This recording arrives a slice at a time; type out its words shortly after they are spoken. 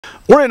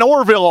We're in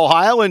Orrville,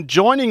 Ohio, and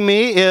joining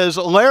me is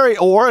Larry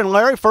Orr. And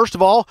Larry, first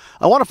of all,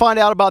 I want to find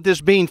out about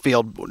this bean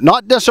field.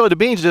 Not necessarily the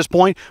beans at this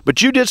point,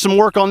 but you did some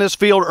work on this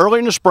field early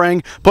in the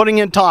spring, putting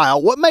in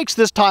tile. What makes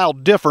this tile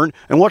different,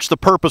 and what's the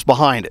purpose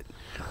behind it?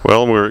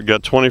 Well, we've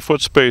got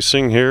 20-foot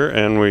spacing here,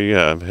 and we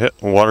hit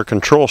water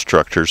control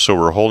structures, so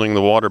we're holding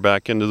the water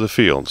back into the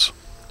fields.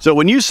 So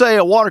when you say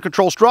a water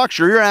control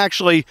structure, you're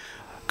actually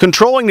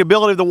controlling the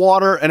ability of the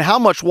water and how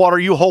much water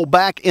you hold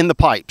back in the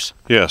pipes.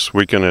 Yes,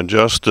 we can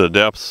adjust the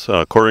depth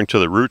according to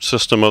the root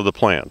system of the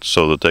plant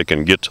so that they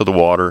can get to the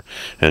water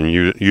and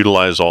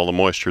utilize all the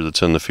moisture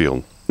that's in the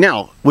field.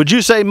 Now, would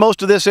you say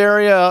most of this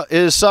area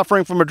is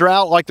suffering from a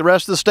drought like the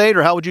rest of the state,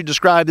 or how would you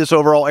describe this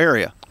overall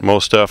area?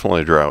 Most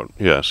definitely drought,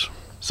 yes.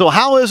 So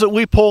how is it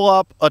we pull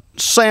up a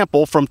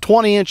sample from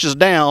 20 inches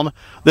down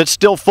that's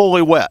still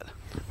fully wet?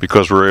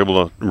 Because we're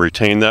able to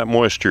retain that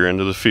moisture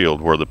into the field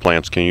where the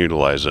plants can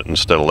utilize it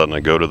instead of letting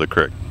it go to the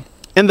creek.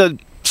 And the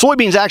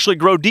soybeans actually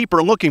grow deeper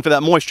and looking for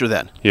that moisture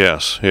then?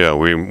 Yes, yeah,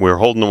 we're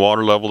holding the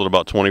water level at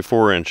about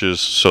 24 inches,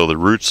 so the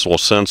roots will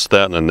sense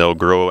that and they'll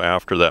grow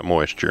after that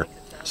moisture.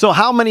 So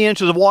how many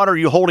inches of water are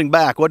you holding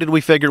back? What did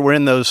we figure were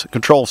in those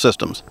control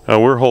systems?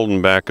 We're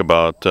holding back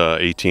about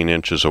 18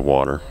 inches of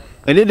water.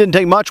 And it didn't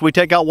take much. We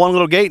take out one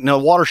little gate and the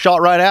water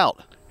shot right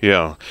out.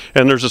 Yeah,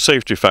 and there's a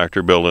safety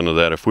factor built into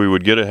that. If we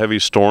would get a heavy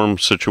storm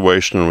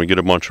situation and we get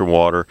a bunch of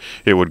water,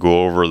 it would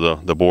go over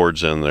the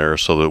boards in there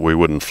so that we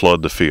wouldn't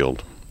flood the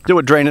field. It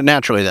would drain it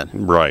naturally then?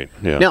 Right,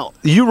 yeah. Now,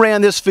 you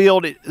ran this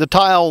field, the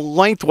tile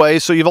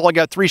lengthways, so you've only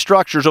got 3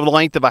 structures over the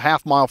length of a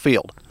half-mile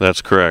field.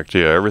 That's correct,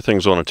 yeah.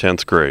 Everything's on a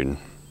 10th grade.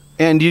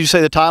 And you say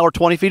the tile are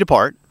 20 feet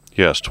apart?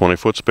 Yes,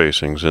 20-foot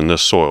spacings in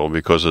this soil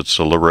because it's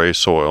a Luray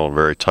soil,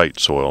 very tight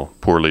soil,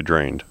 poorly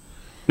drained.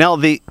 Now,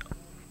 the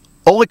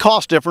only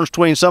cost difference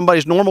between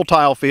somebody's normal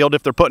tile field,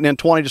 if they're putting in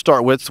 20 to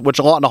start with, which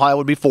a lot in Ohio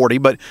would be 40,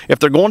 but if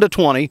they're going to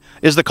 20,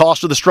 is the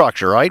cost of the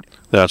structure, right?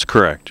 That's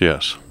correct,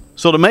 yes.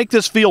 So to make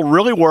this field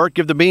really work,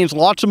 give the beans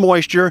lots of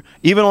moisture,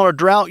 even on a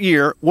drought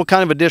year, what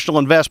kind of additional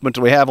investment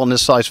do we have on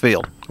this size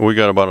field? We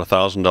got about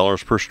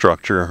 $1,000 per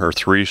structure, or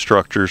 3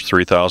 structures,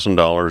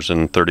 $3,000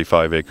 and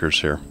 35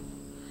 acres here.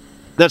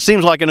 That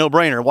seems like a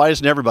no-brainer. Why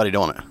isn't everybody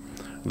doing it?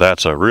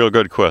 That's a real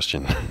good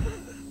question.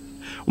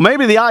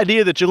 Maybe the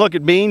idea that you look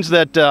at beans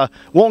that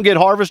won't get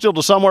harvested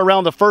until somewhere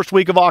around the first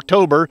week of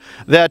October,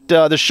 that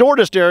the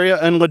shortest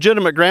area in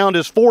legitimate ground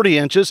is 40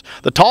 inches.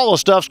 The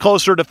tallest stuff's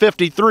closer to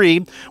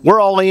 53. We're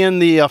all in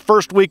the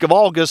first week of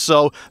August,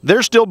 so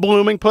they're still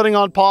blooming, putting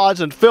on pods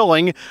and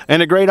filling,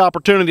 and a great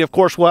opportunity. Of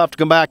course, we'll have to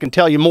come back and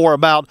tell you more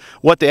about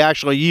what they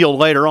actually yield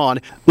later on.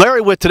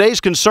 Larry, with today's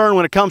concern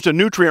when it comes to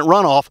nutrient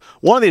runoff,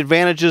 one of the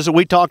advantages that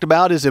we talked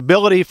about is the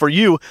ability for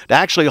you to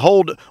actually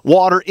hold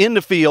water in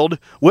the field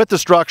with the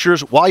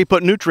structures while you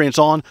put nutrients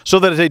on so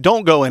that they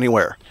don't go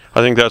anywhere. I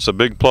think that's a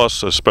big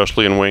plus,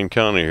 especially in Wayne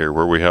County here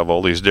where we have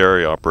all these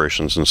dairy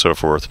operations and so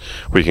forth.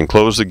 We can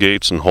close the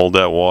gates and hold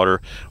that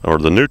water, or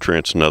the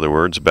nutrients in other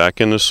words,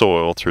 back in the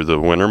soil through the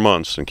winter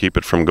months and keep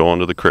it from going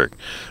to the creek.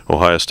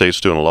 Ohio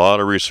State's doing a lot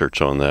of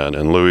research on that,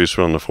 and Louis is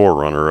the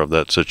forerunner of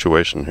that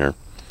situation here.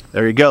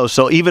 There you go.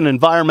 So even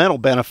environmental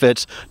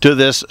benefits to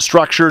this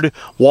structured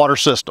water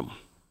system.